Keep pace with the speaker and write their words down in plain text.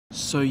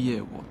So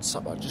yeah, what's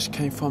up? I just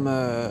came from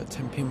a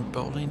 10-pin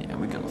bowling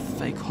and we got a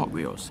fake Hot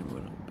Wheels and we're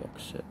gonna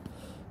unbox it.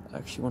 I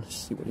actually want to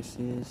see what this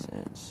is,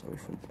 and sorry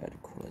for the bad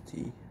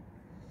quality.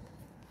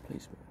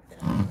 Please work.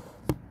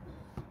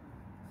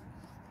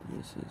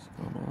 This is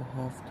gonna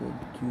have to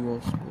do, I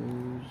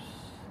suppose.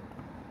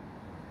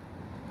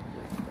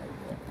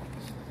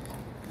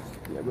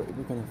 Yeah, we're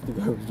gonna have to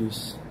go with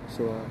this.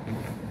 So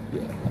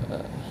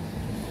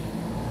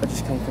I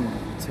just came from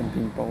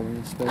 10-pin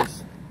bowling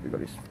space. We got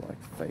this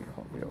like fake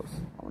Hot Wheels.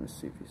 I want to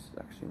see if this is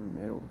actually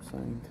metal or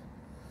something.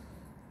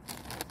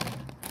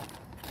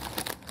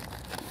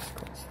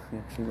 We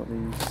actually got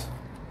these.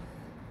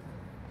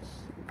 This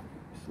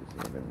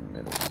is a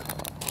metal car.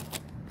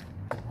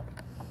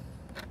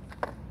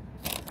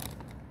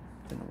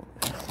 Don't know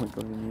what we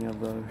got in here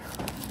though.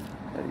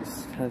 That is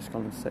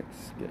kind of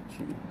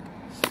sketchy.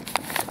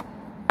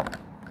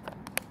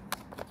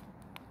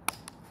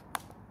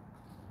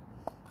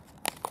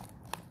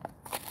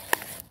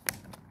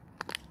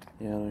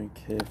 Yeah, I don't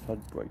care if I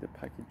break the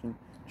packaging.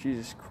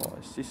 Jesus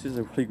Christ, this is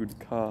a really good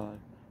card.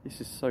 This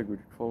is so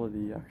good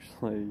quality,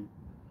 actually.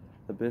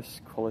 The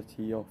best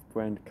quality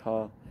off-brand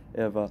car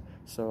ever.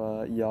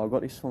 So yeah, I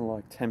got this from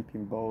like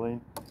 10-pin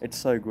bowling. It's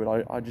so good.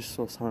 I just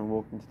saw someone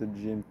walk into the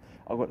gym.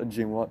 I've got the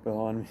gym right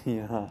behind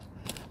me.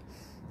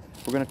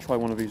 We're gonna try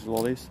one of these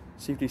lollies.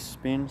 See if this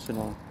spins,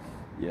 and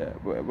yeah,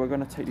 we're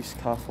gonna take this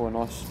car for a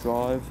nice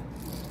drive.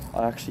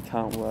 I actually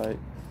can't wait.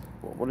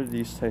 What did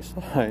these taste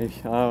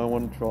like? I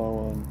want to try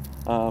one.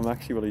 I'm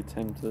actually really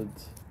tempted.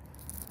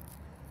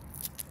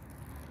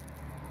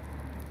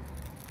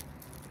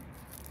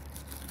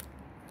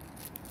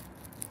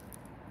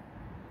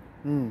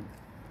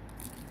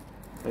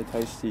 They're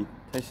tasty.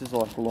 Tastes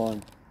like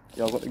lime.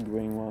 Yeah, I got the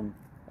green one.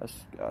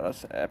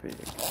 That's epic.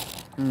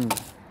 Do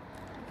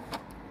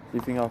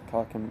you think our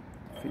car can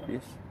fit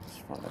this? Let's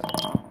find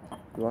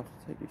out. Do I have to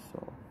take this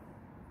off?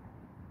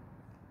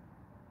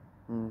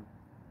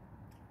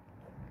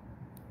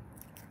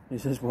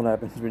 This is what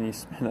happens when you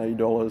spend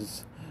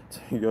 $8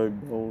 to go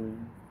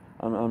bowling.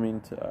 I'm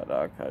into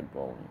arcade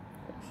bowling.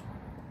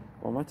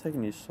 Why am I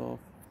taking this off?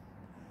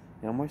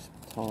 Yeah, I'm wasting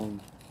time.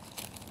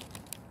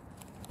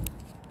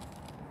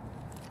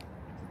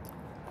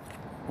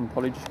 I'm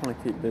probably just gonna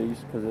keep these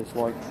because it's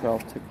like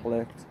 12 to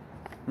collect.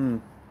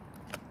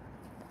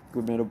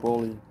 Good metal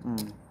bowling.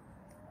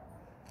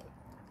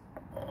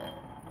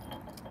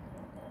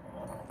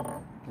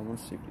 I want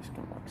to see if this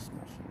can like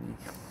smash me.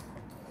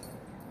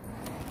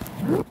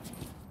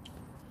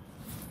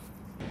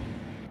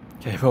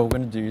 Okay, what we're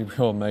going to do,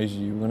 we'll amaze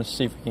you. We're going to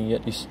see if we can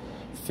get this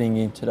thing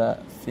into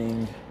that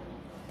thing.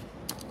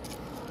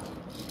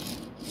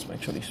 Let's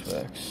make sure this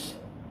works.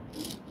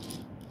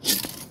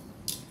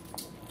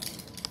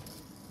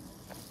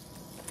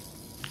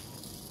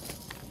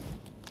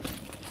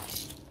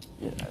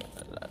 Yeah,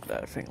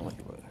 that thing like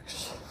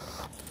works.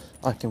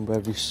 I can wear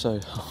this so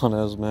hard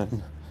as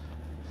man.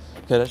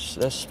 Okay,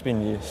 let's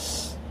spin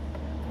this.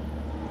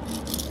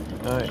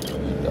 Alright,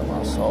 you got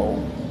my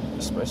soul.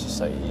 It's supposed to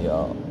say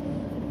here.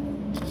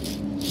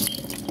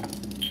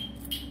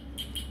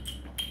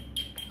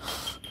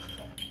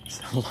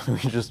 Sounds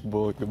like we just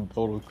bought a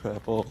bottle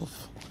crap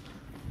off.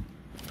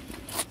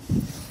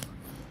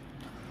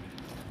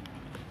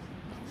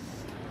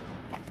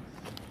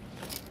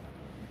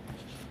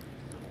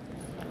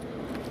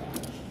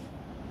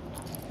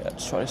 Yeah,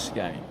 let's try this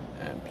again.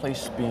 And please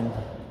spin.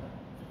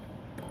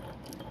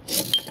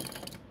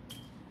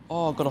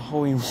 Oh, I got a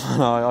hole in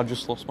one. I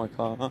just lost my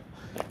car.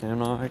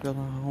 And I got a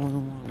hole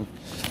in one.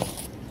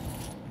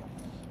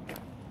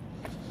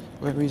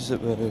 Where is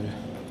it, though?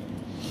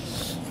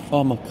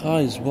 Oh, my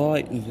car is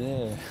right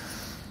there.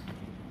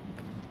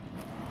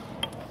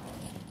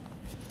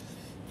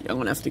 Yeah, I'm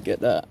gonna have to get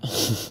that.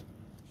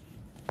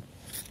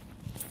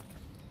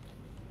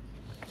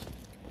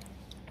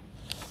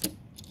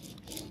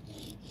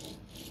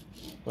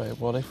 Wait,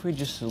 what if we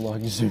just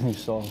like zoom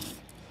this off?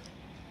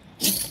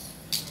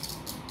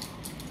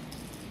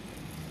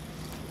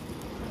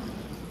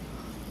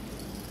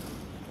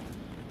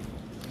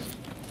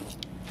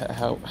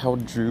 How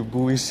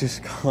durable is this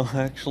car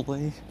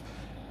actually?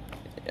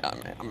 Yeah,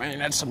 I mean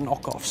that's a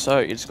knockoff, so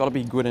it's got to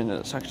be good, and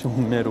it's actual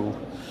metal.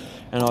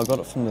 And I got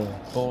it from the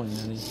bowling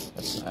alley.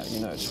 That's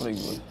it's really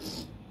good.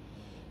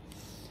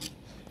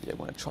 Yeah, I'm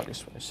gonna try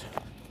this way. So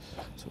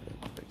we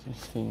don't break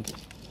anything.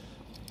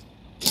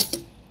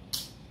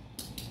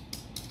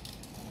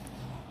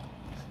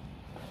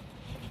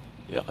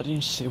 Yeah, I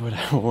didn't see where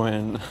that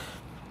went.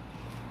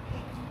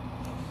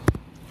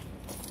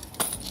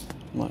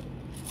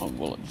 My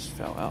wallet just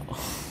fell out.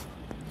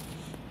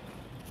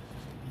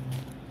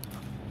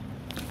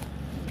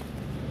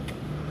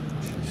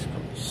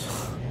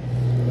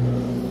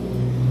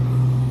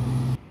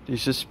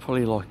 This is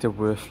probably like the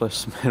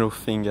worthless metal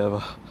thing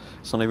ever.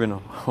 It's not even a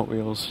Hot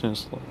Wheels.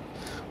 It's like,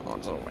 oh,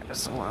 it's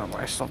a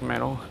waste of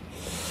metal.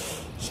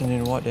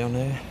 Sitting right down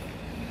there.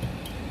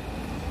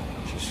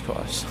 Jesus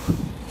Christ.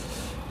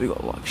 We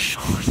got like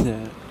shine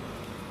there.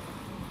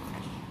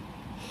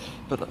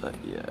 But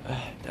yeah,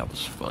 that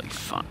was really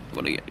fun.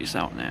 Gotta get this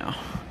out now.